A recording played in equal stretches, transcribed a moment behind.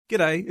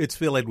G'day, it's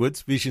Phil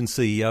Edwards, Vision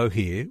CEO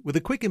here, with a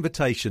quick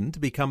invitation to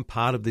become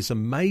part of this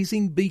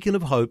amazing beacon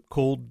of hope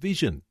called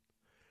Vision.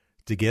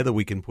 Together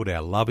we can put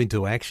our love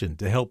into action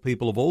to help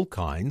people of all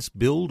kinds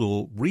build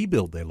or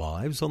rebuild their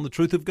lives on the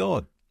truth of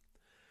God.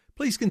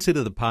 Please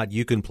consider the part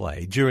you can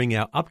play during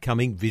our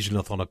upcoming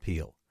Visionathon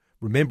appeal,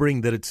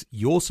 remembering that it's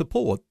your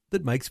support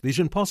that makes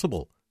Vision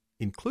possible,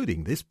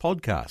 including this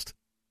podcast.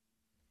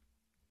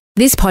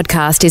 This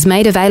podcast is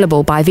made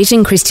available by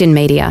Vision Christian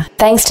Media,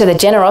 thanks to the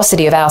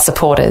generosity of our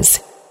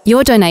supporters.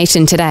 Your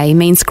donation today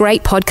means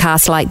great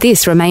podcasts like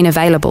this remain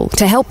available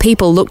to help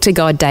people look to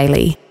God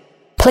daily.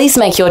 Please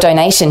make your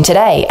donation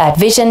today at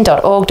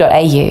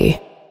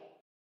vision.org.au.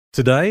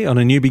 Today on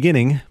A New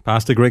Beginning,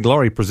 Pastor Greg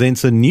Laurie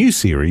presents a new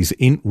series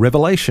in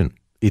Revelation,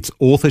 its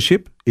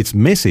authorship, its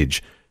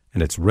message,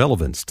 and its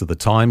relevance to the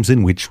times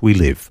in which we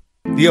live.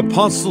 The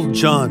Apostle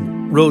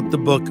John wrote the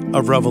book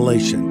of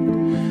Revelation.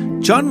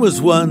 John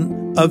was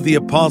one of the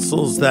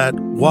apostles that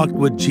walked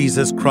with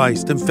Jesus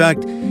Christ. In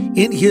fact,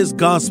 in his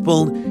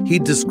gospel, he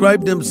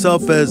described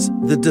himself as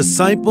the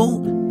disciple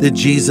that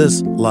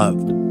Jesus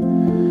loved.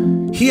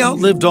 He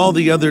outlived all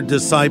the other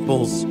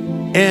disciples,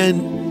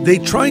 and they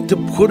tried to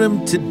put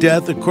him to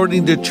death,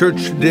 according to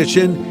church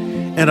tradition,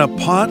 in a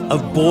pot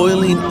of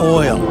boiling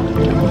oil.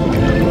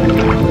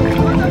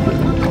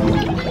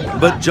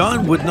 But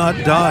John would not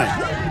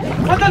die.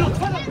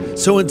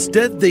 So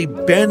instead, they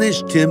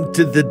banished him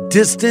to the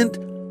distant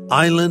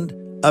island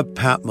of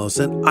Patmos,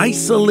 an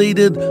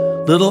isolated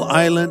little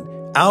island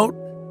out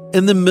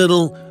in the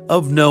middle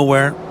of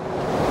nowhere.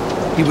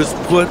 He was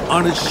put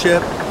on a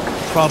ship,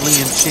 probably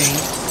in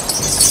chains.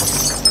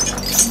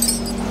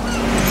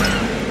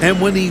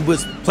 And when he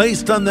was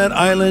placed on that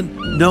island,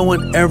 no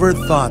one ever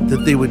thought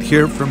that they would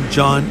hear from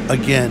John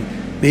again.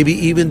 Maybe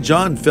even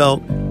John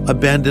felt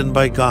abandoned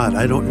by God.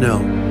 I don't know.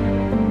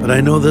 But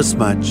I know this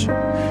much.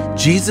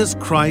 Jesus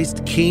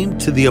Christ came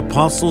to the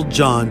Apostle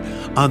John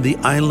on the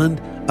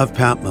island of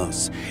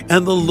Patmos.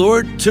 And the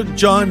Lord took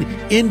John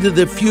into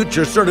the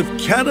future, sort of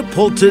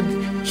catapulted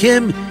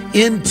him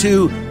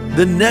into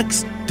the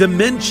next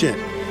dimension.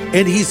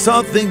 And he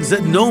saw things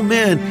that no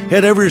man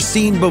had ever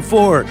seen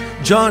before.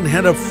 John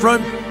had a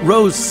front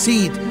row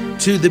seat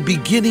to the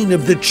beginning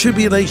of the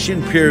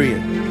tribulation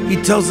period. He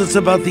tells us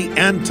about the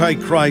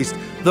Antichrist,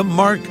 the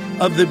mark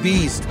of the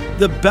beast,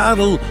 the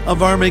battle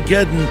of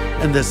Armageddon,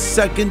 and the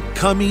second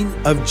coming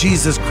of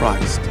Jesus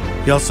Christ.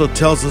 He also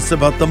tells us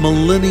about the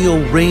millennial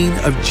reign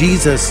of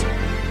Jesus,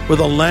 where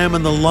the lamb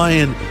and the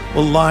lion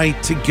will lie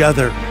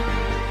together.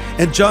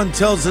 And John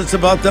tells us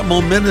about that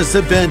momentous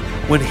event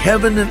when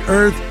heaven and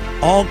earth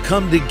all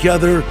come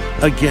together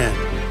again.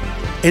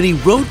 And he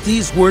wrote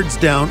these words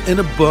down in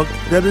a book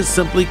that is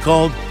simply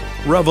called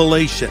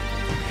Revelation.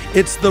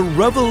 It's the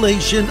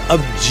revelation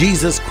of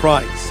Jesus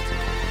Christ.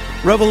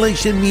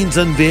 Revelation means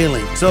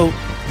unveiling. So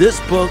this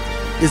book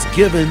is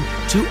given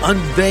to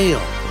unveil,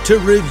 to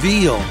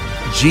reveal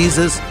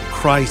Jesus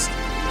Christ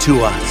to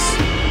us.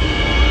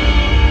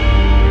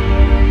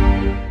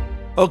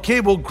 Okay,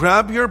 well,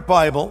 grab your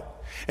Bible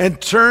and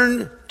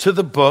turn to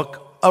the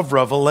book of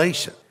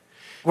Revelation.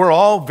 We're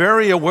all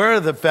very aware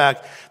of the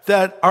fact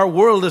that our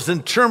world is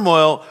in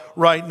turmoil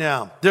right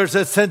now. There's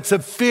a sense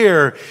of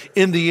fear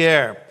in the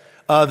air.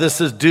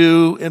 This is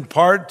due in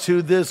part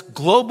to this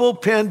global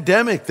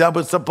pandemic that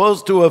was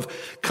supposed to have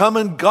come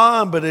and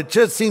gone, but it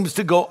just seems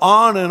to go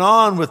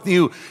on with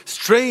new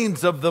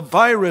strains of the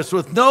virus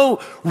with no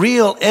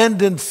real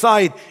end in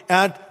sight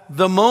at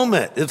the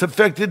moment. It's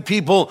affected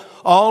people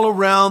all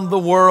around the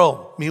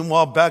world.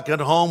 Meanwhile, back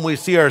at home, we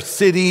see our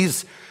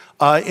cities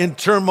in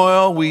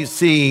turmoil. We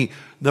see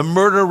the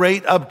murder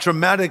rate up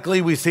dramatically.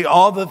 We see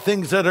all the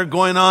things that are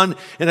going on,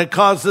 and it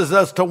causes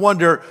us to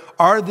wonder,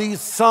 are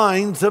these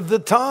signs of the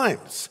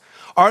times?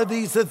 Are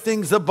these the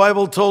things the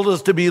Bible told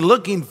us to be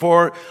looking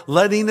for,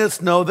 letting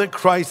us know that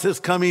Christ is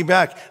coming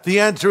back?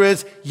 The answer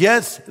is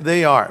yes,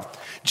 they are.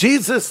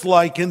 Jesus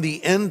likened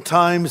the end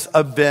times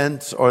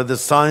events or the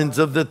signs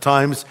of the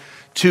times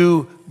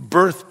to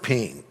birth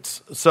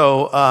pains.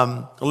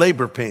 So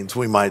labor pains,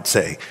 we might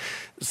say.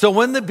 So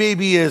when the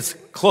baby is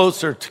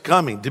closer to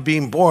coming, to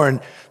being born,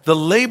 the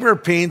labor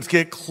pains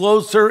get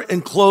closer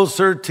and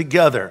closer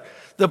together.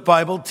 The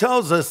Bible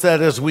tells us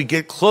that as we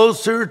get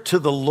closer to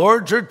the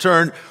Lord's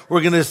return,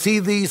 we're going to see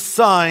these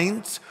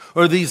signs,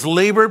 or these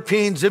labor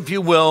pains, if you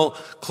will,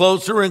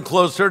 closer and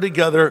closer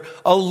together,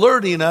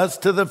 alerting us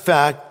to the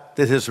fact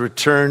that his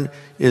return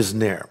is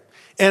near.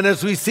 And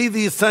as we see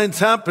these signs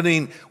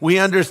happening, we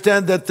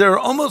understand that they're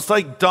almost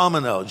like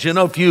dominoes. You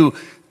know, if you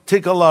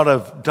take a lot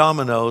of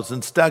dominoes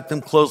and stack them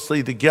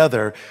closely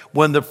together,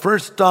 when the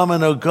first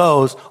domino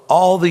goes,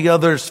 all the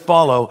others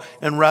follow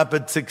in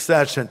rapid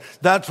succession.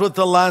 That's what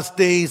the last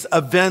days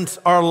events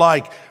are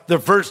like. The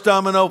first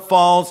domino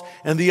falls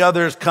and the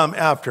others come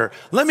after.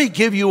 Let me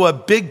give you a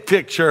big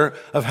picture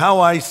of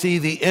how I see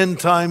the end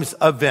times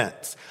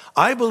events.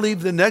 I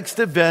believe the next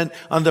event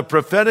on the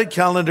prophetic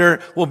calendar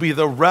will be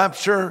the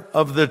rapture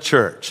of the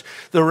church.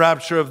 The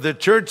rapture of the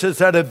church is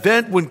that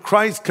event when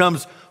Christ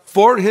comes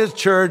for his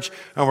church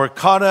and we're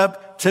caught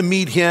up to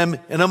meet him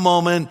in a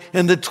moment,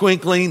 in the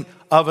twinkling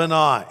of an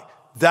eye.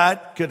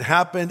 That could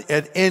happen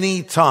at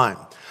any time.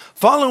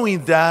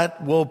 Following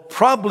that will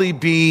probably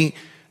be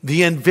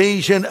the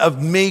invasion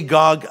of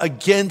Magog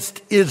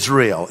against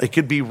Israel. It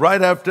could be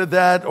right after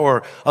that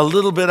or a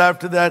little bit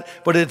after that,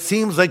 but it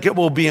seems like it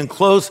will be in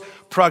close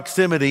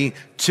proximity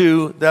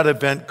to that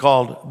event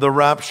called the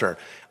rapture.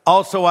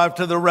 Also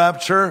after the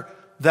rapture,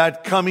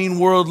 that coming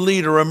world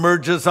leader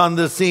emerges on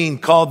the scene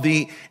called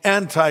the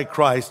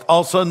Antichrist,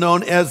 also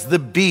known as the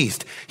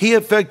Beast. He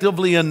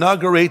effectively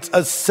inaugurates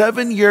a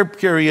 7-year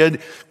period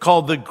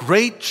called the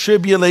Great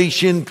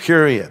Tribulation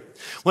period.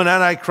 When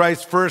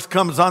Antichrist first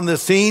comes on the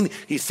scene,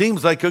 he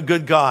seems like a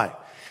good guy.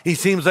 He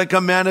seems like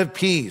a man of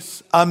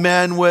peace, a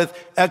man with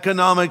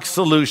economic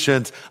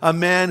solutions, a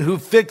man who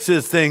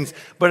fixes things.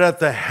 But at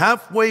the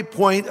halfway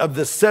point of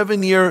the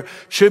 7-year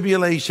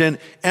tribulation,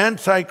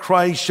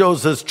 Antichrist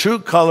shows his true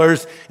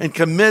colors and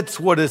commits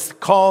what is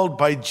called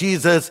by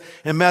Jesus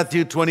in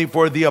Matthew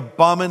 24, the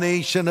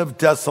abomination of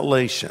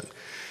desolation.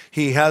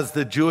 He has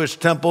the Jewish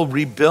temple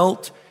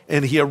rebuilt,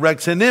 and he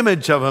erects an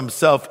image of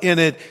himself in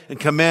it and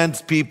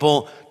commands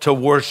people to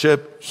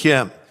worship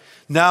him.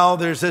 Now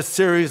there's a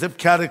series of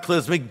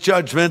cataclysmic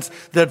judgments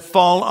that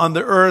fall on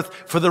the earth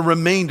for the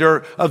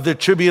remainder of the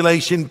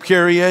tribulation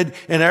period,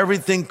 and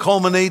everything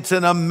culminates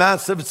in a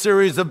massive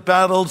series of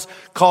battles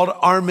called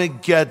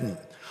Armageddon.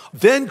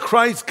 Then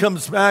Christ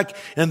comes back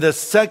in the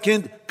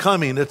second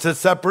coming. It's a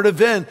separate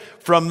event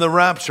from the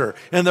rapture.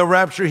 In the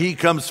rapture, he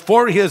comes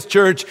for his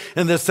church.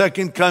 In the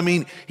second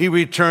coming, he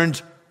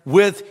returns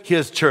with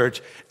his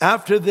church.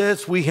 After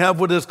this, we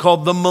have what is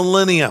called the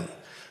millennium.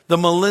 The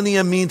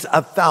millennium means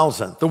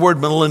 1,000. The word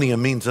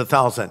millennium means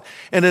 1,000.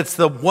 And it's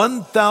the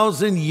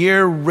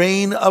 1,000-year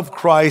reign of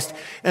Christ.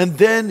 And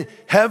then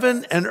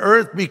heaven and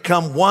earth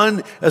become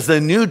one as the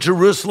new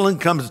Jerusalem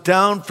comes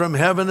down from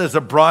heaven as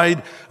a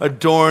bride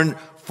adorned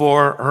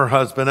for her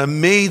husband.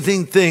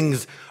 Amazing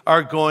things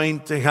are going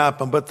to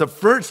happen. But the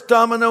first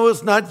domino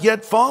is not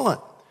yet fallen.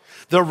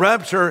 The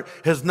rapture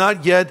has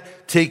not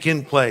yet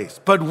taken place.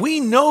 But we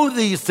know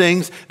these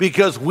things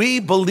because we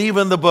believe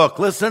in the book.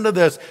 Listen to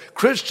this.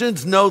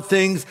 Christians know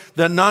things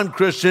that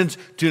non-Christians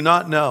do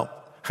not know.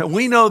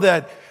 We know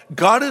that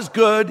God is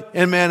good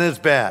and man is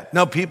bad.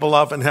 Now, people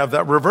often have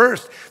that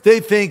reversed. They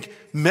think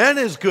man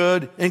is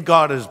good and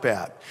God is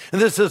bad. And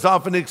this is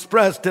often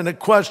expressed in a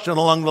question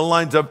along the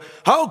lines of,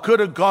 how could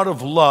a God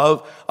of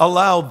love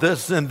allow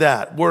this and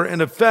that? Where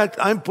in effect,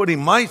 I'm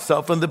putting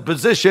myself in the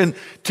position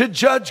to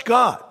judge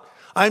God.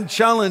 I'm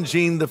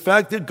challenging the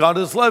fact that God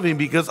is loving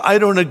because I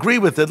don't agree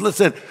with it.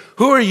 Listen,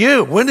 who are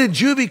you? When did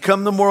you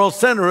become the moral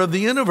center of the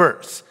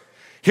universe?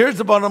 Here's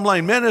the bottom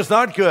line. Man is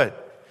not good.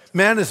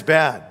 Man is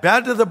bad.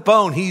 Bad to the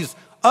bone. He's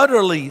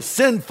utterly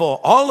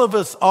sinful. All of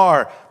us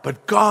are.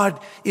 But God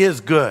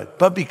is good.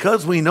 But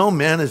because we know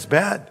man is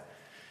bad,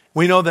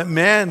 we know that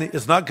man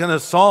is not going to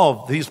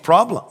solve these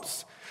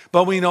problems.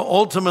 But we know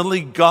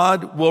ultimately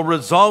God will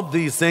resolve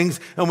these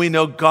things, and we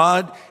know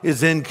God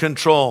is in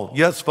control.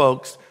 Yes,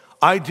 folks.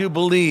 I do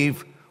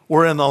believe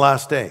we're in the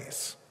last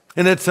days.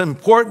 And it's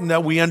important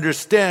that we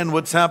understand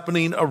what's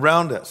happening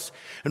around us.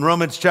 In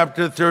Romans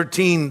chapter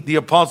 13, the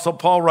Apostle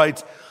Paul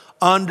writes,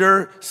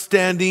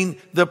 understanding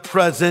the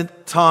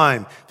present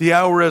time. The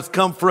hour has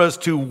come for us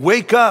to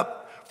wake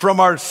up from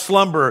our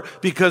slumber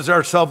because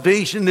our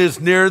salvation is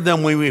nearer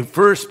than when we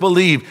first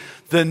believed.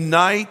 The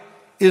night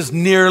is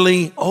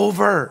nearly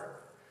over.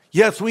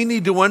 Yes, we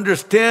need to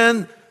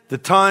understand the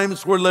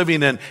times we're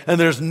living in. And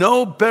there's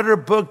no better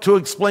book to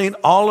explain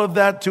all of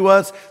that to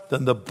us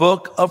than the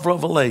book of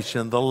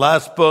Revelation, the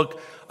last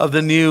book of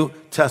the New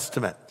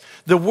Testament.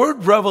 The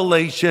word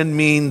revelation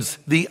means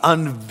the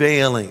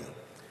unveiling,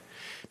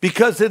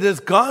 because it is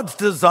God's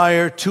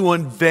desire to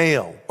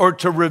unveil or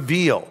to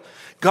reveal.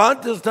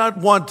 God does not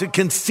want to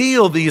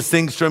conceal these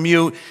things from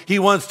you. He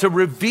wants to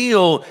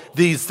reveal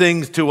these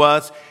things to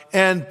us.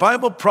 And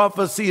Bible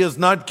prophecy is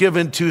not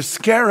given to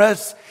scare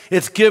us.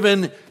 It's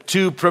given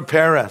to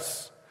prepare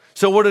us.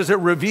 So what does it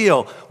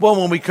reveal? Well,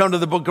 when we come to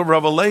the book of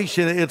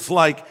Revelation, it's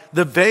like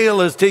the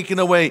veil is taken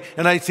away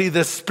and I see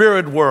the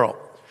spirit world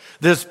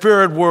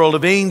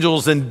of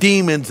angels and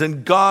demons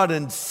and God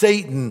and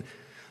Satan,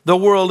 the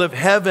world of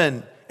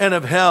heaven and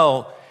of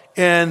hell,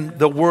 and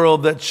the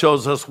world that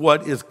shows us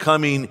what is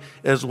coming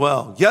as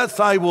well. Yes,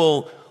 I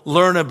will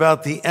learn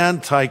about the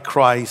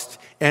Antichrist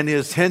and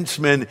his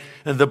henchmen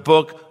in the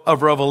book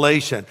of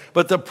Revelation.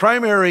 But the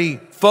primary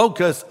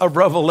focus of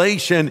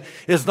Revelation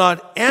is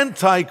not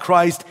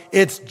Antichrist,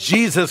 it's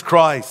Jesus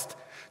Christ.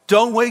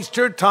 Don't waste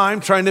your time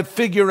trying to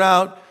figure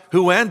out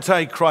who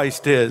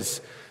Antichrist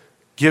is.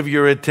 Give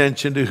your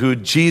attention to who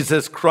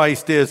Jesus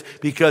Christ is,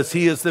 because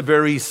he is the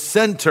very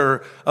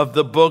center of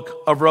the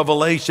book of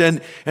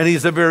Revelation, and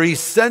he's the very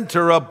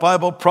center of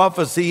Bible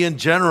prophecy in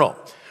general.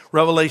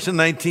 Revelation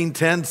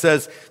 19:10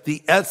 says,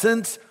 the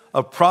essence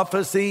of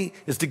prophecy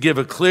is to give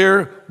a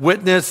clear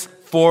witness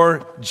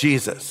for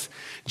Jesus.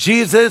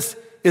 Jesus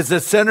is the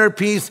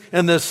centerpiece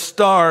and the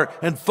star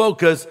and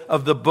focus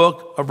of the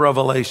book of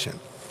Revelation.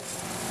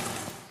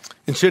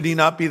 And should he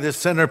not be the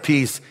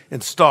centerpiece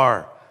and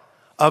star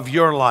of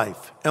your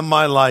life and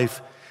my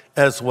life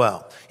as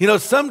well. You know,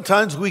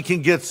 sometimes we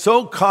can get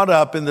so caught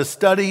up in the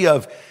study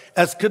of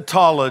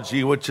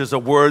eschatology, which is a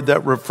word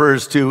that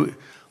refers to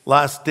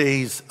last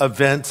days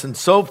events and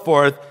so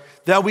forth,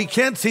 that we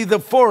can't see the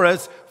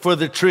forest for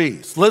the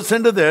trees.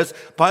 Listen to this.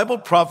 Bible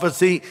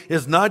prophecy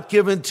is not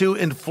given to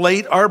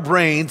inflate our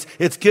brains.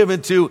 It's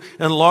given to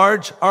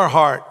enlarge our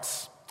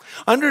hearts.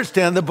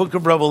 Understand the book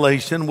of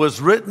Revelation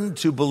was written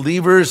to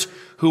believers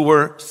who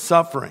were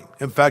suffering.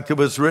 In fact, it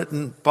was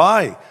written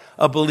by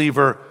a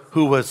believer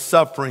who was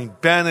suffering,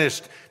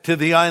 banished to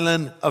the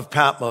island of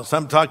Patmos.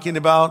 I'm talking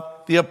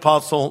about the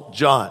Apostle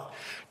John.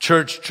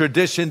 Church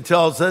tradition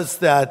tells us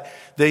that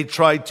they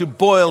tried to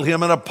boil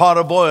him in a pot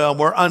of oil and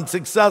were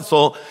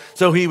unsuccessful.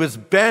 So he was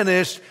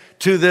banished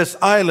to this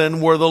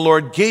island where the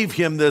Lord gave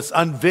him this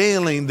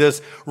unveiling,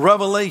 this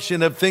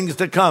revelation of things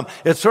to come.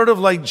 It's sort of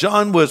like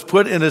John was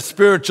put in a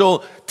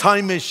spiritual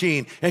time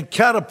machine and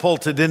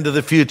catapulted into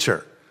the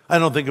future. I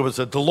don't think it was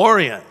a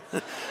DeLorean,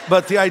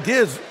 but the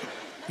idea is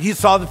he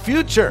saw the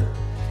future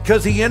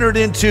because he entered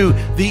into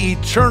the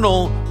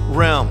eternal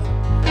realm.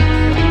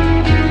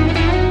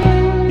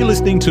 You're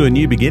listening to A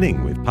New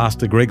Beginning with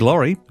Pastor Greg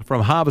Laurie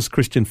from Harvest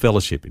Christian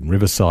Fellowship in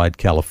Riverside,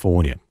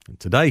 California. And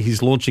today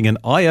he's launching an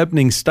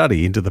eye-opening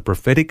study into the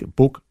prophetic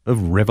book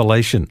of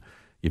Revelation.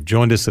 You've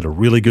joined us at a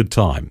really good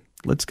time.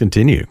 Let's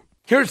continue.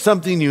 Here's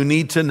something you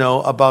need to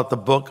know about the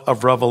book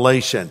of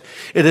Revelation.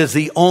 It is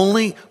the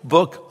only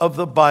book of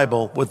the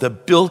Bible with a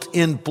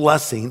built-in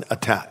blessing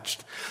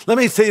attached. Let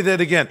me say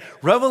that again.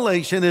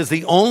 Revelation is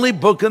the only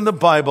book in the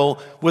Bible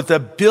with a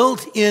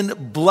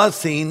built-in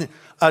blessing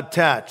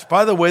attached.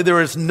 By the way,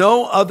 there is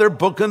no other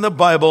book in the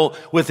Bible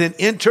with an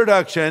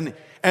introduction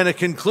and a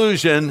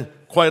conclusion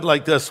quite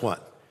like this one.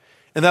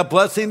 And that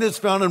blessing is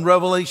found in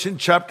Revelation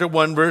chapter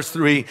 1, verse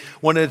 3,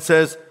 when it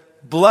says,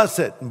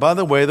 blessed. And by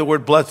the way, the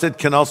word blessed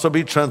can also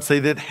be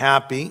translated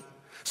happy.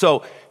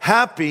 So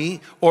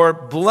happy or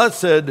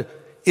blessed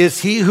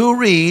is he who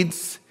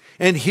reads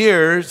and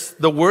hears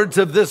the words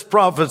of this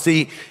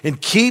prophecy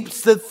and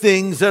keeps the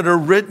things that are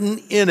written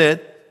in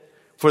it,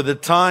 for the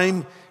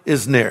time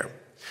is near.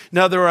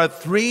 Now, there are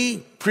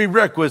 3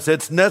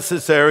 prerequisites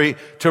necessary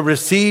to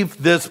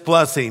receive this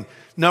blessing.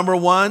 Number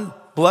 1,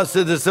 blessed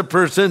is the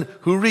person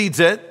who reads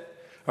it.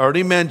 I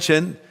already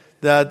mentioned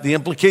that the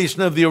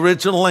implication of the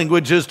original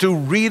language is to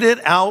read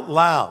it out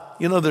loud.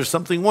 You know, there's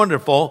something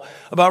wonderful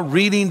about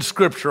reading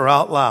scripture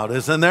out loud,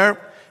 isn't there?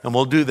 And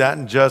we'll do that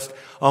in just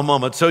a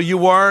moment. So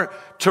you are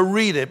to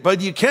read it, but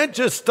you can't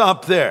just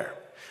stop there.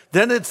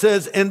 Then it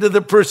says, and to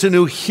the person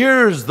who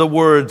hears the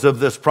words of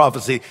this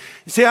prophecy.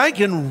 You see, I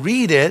can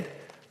read it,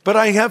 but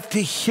I have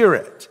to hear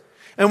it.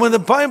 And when the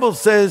Bible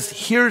says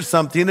hear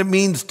something, it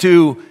means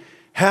to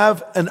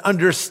have an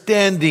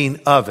understanding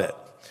of it.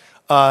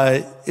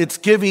 It's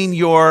giving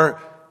your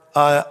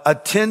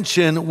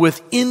attention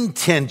with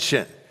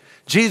intention.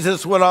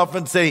 Jesus would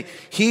often say,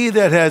 he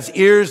that has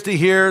ears to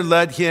hear,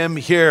 let him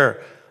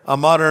hear. A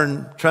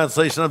modern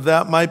translation of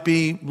that might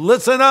be,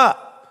 listen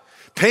up,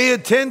 pay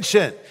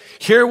attention.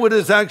 Hear what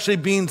is actually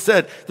being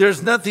said.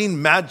 There's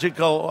nothing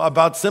magical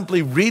about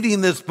simply reading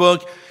this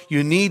book.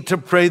 You need to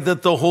pray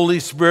that the Holy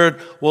Spirit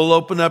will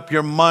open up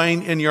your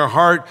mind and your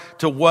heart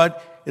to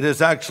what it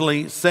is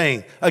actually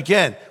saying.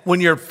 Again,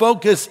 when your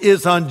focus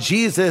is on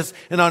Jesus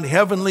and on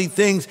heavenly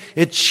things,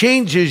 it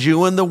changes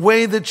you in the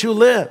way that you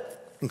live.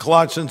 In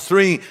Colossians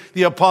 3,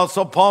 the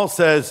Apostle Paul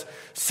says,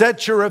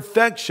 set your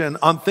affection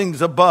on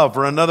things above,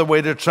 or another way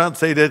to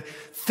translate it,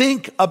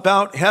 think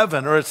about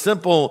heaven, or a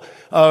simple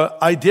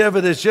idea of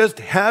it is just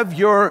have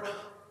your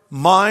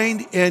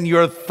mind and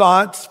your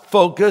thoughts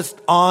focused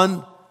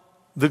on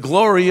the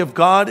glory of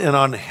God and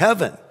on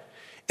heaven.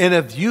 And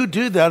if you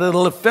do that,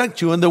 it'll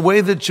affect you in the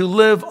way that you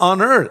live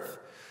on earth.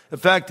 The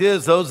fact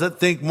is, those that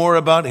think more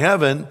about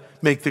heaven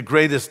make the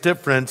greatest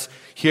difference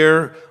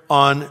here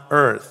on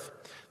earth.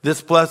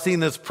 This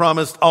blessing is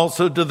promised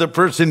also to the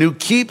person who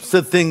keeps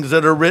the things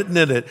that are written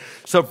in it.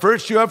 So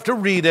first you have to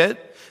read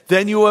it,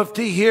 then you have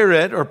to hear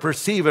it or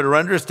perceive it or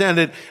understand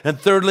it. And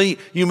thirdly,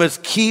 you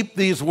must keep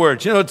these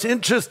words. You know, it's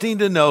interesting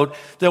to note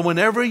that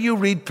whenever you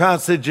read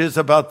passages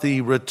about the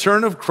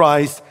return of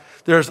Christ,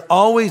 there's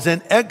always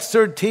an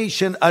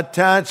exhortation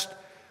attached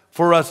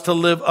for us to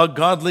live a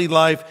godly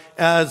life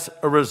as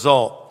a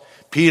result.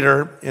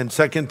 Peter, in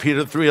 2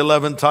 Peter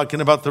 3:11,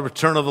 talking about the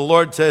return of the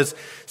Lord, says,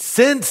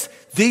 since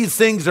these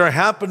things are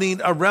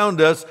happening around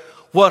us,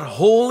 what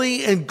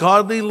holy and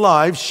godly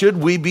lives should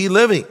we be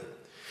living?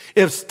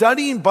 If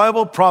studying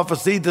Bible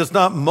prophecy does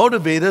not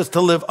motivate us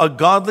to live a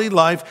godly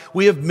life,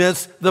 we have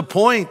missed the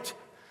point.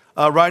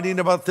 Writing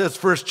about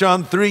this, 1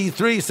 John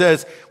 3:3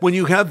 says, when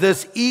you have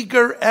this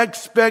eager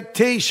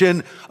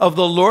expectation of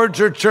the Lord's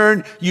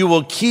return, you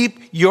will keep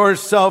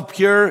yourself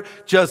pure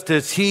just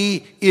as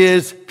he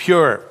is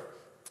pure.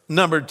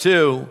 Number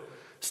 2,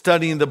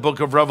 studying the book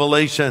of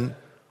Revelation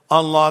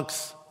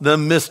unlocks the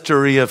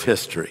mystery of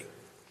history.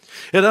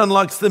 It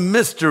unlocks the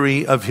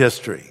mystery of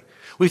history.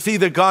 We see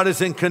that God is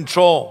in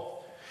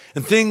control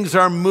and things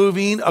are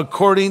moving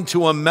according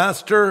to a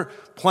master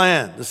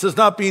plan. This is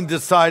not being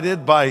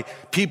decided by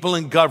people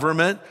in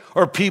government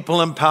or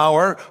people in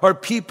power or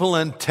people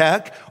in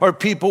tech or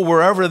people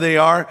wherever they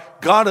are.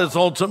 God is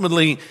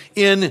ultimately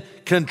in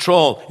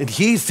control, and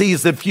he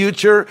sees the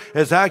future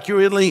as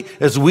accurately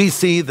as we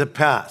see the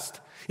past.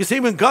 You see,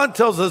 when God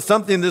tells us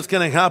something that's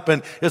going to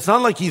happen, it's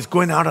not like he's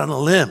going out on a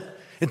limb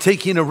and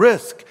taking a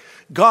risk.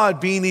 God,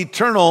 being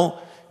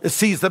eternal,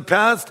 sees the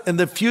past and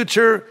the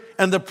future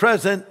and the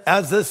present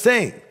as the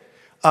same.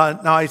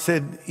 Now, I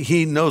said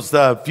he knows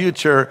the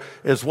future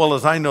as well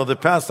as I know the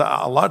past.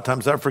 A lot of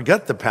times I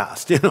forget the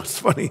past. It's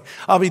funny.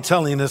 I'll be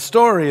telling a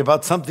story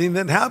about something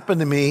that happened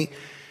to me,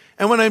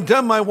 and when I'm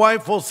done, my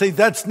wife will say,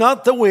 "That's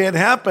not the way it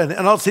happened."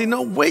 And I'll say,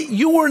 "No, wait,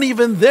 you weren't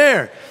even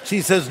there."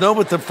 She says, "No,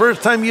 but the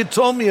first time you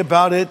told me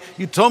about it,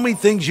 you told me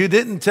things you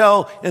didn't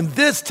tell in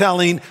this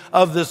telling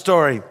of the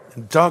story."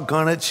 And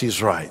doggone it,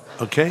 she's right,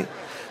 okay?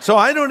 So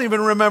I don't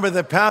even remember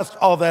the past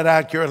all that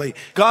accurately.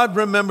 God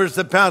remembers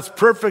the past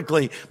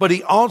perfectly, but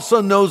he also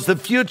knows the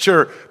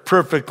future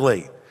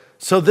perfectly.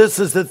 So this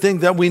is the thing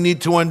that we need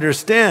to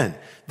understand,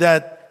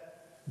 that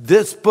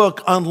this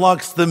book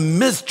unlocks the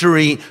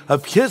mystery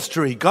of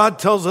history. God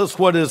tells us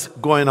what is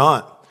going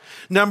on.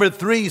 Number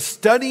 3,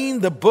 studying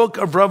the book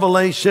of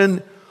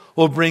Revelation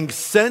will bring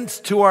sense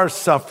to our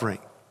suffering.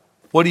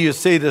 What do you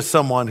say to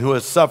someone who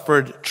has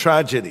suffered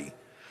tragedy?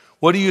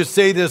 What do you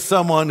say to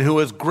someone who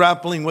is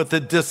grappling with a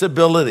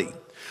disability?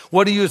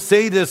 What do you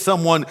say to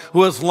someone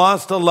who has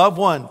lost a loved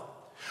one?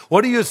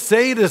 What do you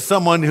say to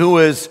someone who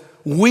is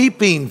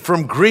weeping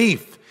from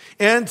grief?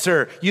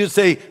 Answer, you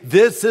say,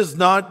 this is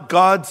not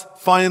God's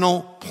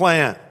final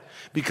plan.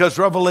 Because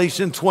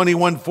Revelation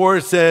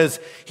 21:4 says,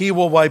 he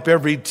will wipe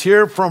every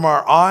tear from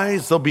our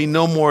eyes. There'll be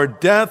no more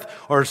death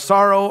or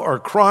sorrow or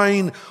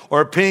crying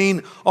or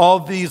pain.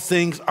 All these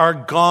things are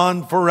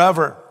gone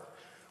forever.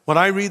 When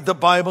I read the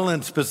Bible,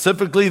 and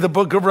specifically the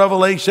book of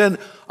Revelation,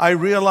 I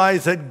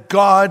realize that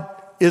God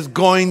is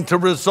going to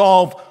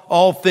resolve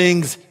all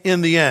things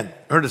in the end.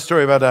 I heard a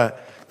story about a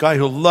guy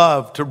who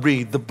loved to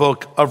read the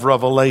book of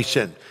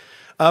Revelation,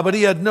 but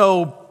he had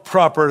no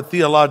proper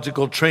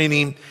theological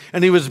training,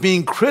 and he was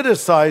being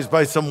criticized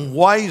by some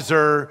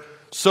wiser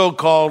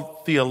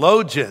so-called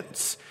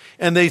theologians.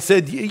 And they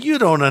said, you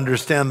don't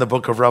understand the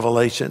book of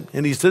Revelation.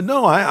 And he said,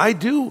 no, I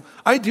do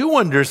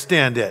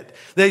understand it.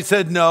 They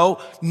said, no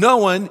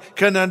one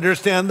can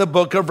understand the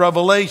book of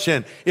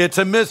Revelation. It's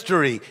a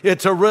mystery.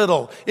 It's a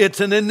riddle. It's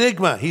an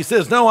enigma. He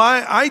says, no,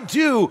 I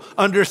do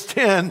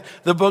understand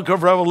the book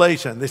of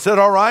Revelation. They said,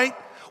 all right,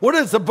 what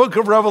is the book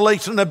of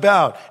Revelation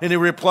about? And he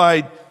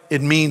replied,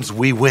 it means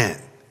we win.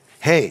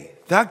 Hey,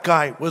 that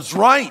guy was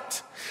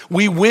right.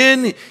 We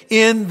win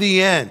in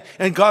the end.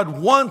 And God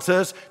wants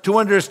us to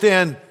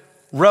understand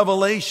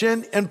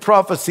Revelation and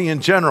prophecy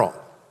in general.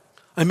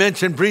 I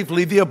mentioned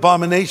briefly the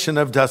abomination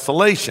of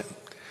desolation.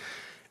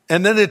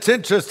 And then it's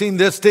interesting,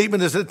 this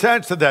statement is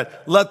attached to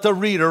that. Let the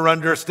reader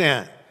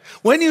understand.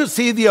 When you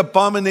see the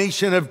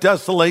abomination of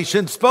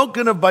desolation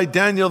spoken of by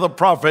Daniel the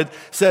prophet,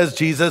 says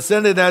Jesus,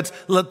 and it adds,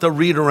 let the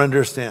reader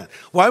understand.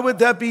 Why would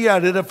that be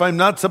added if I'm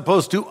not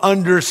supposed to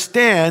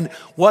understand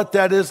what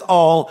that is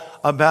all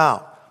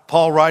about?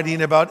 Paul,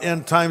 writing about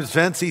end times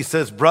events, he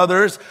says,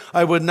 brothers,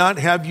 I would not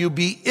have you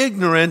be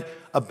ignorant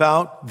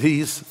about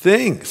these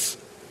things.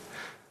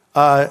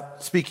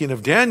 Speaking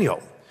of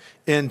Daniel,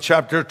 in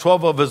chapter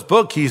 12 of his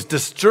book, he's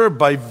disturbed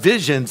by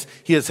visions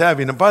he is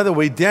having. And by the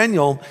way,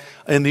 Daniel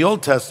in the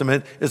Old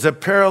Testament is a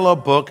parallel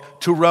book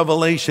to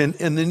Revelation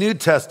in the New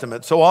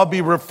Testament. So I'll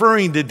be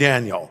referring to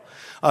Daniel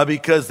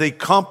because they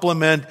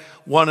complement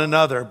one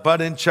another.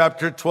 But in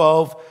chapter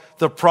 12,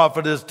 the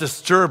prophet is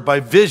disturbed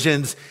by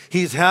visions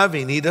he's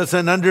having. He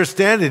doesn't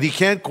understand it. He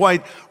can't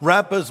quite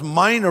wrap his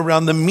mind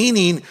around the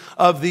meaning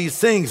of these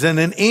things. And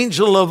an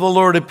angel of the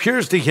Lord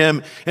appears to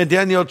him in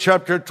Daniel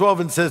chapter 12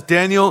 and says,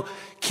 Daniel,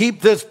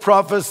 keep this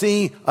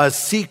prophecy a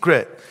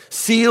secret.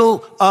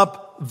 Seal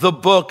up the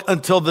book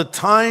until the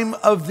time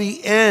of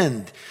the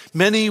end.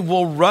 Many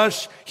will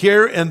rush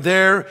here and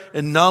there,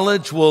 and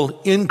knowledge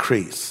will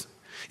increase.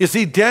 You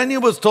see,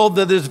 Daniel was told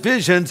that his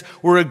visions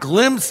were a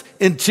glimpse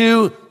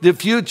into the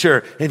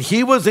future, and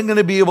he wasn't going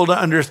to be able to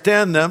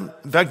understand them.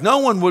 In fact, no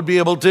one would be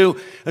able to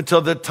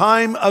until the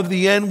time of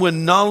the end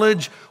when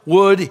knowledge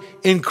would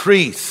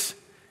increase.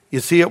 You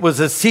see, it was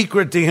a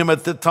secret to him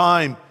at the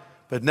time,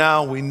 but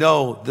now we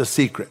know the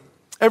secret.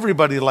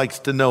 Everybody likes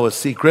to know a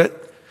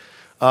secret.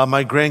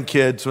 My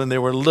grandkids, when they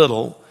were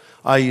little,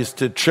 I used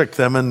to trick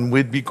them, and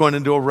we'd be going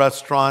into a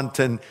restaurant,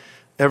 and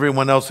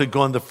everyone else would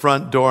go in the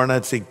front door, and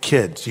I'd say,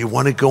 kids, you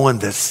want to go in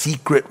the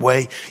secret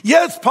way?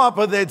 Yes,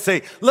 Papa, they'd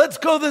say, let's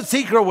go the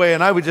secret way.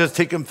 And I would just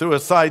take them through a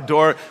side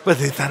door, but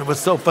they thought it was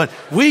so fun.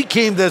 We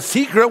came the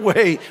secret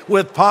way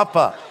with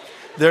Papa.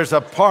 There's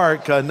a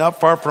park not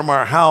far from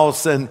our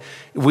house, and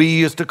we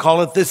used to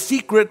call it the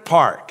Secret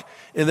Park.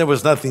 And there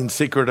was nothing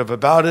secretive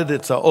about it.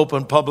 It's an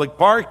open public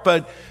park,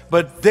 but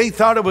they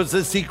thought it was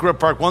a secret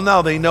park. Well,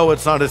 now they know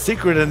it's not a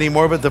secret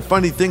anymore, but the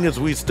funny thing is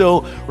we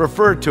still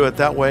refer to it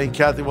that way.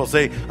 Kathy will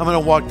say, I'm going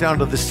to walk down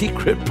to the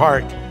secret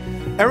park.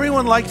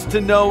 Everyone likes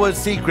to know a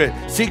secret.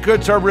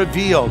 Secrets are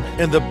revealed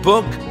in the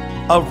book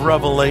of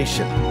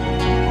Revelation.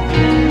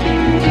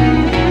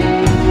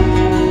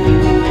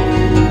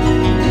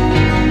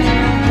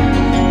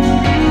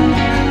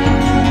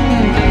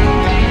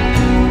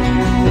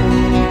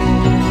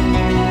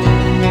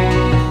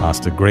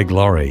 Pastor Greg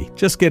Laurie,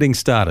 just getting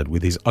started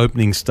with his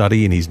opening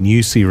study in his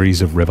new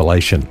series of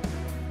Revelation.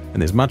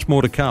 And there's much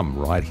more to come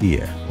right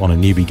here on A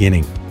New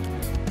Beginning.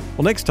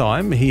 Well, next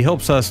time, he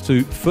helps us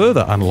to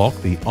further unlock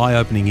the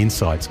eye-opening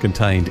insights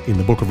contained in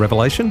the book of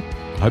Revelation.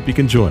 I hope you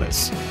can join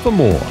us for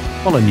more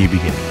on A New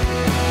Beginning.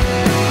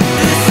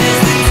 This is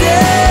the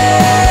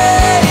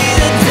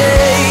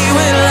day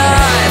when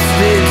life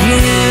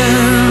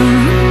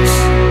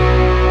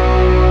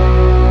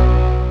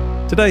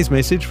begins. Today's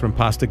message from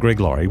Pastor Greg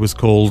Laurie was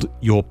called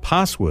Your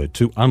Password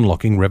to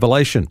Unlocking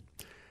Revelation.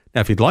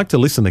 Now, if you'd like to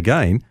listen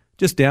again,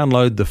 just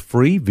download the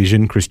free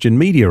Vision Christian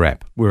Media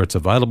app, where it's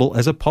available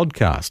as a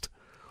podcast.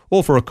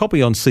 Or for a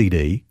copy on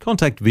CD,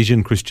 contact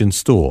Vision Christian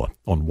Store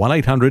on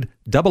 1800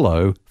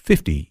 00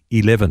 50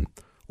 11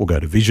 or go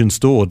to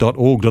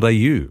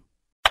visionstore.org.au.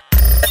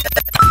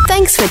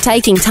 Thanks for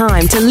taking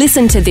time to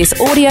listen to this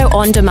audio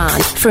on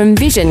demand from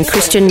Vision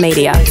Christian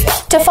Media.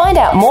 To find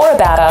out more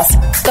about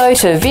us, go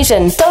to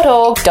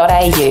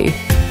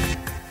vision.org.au.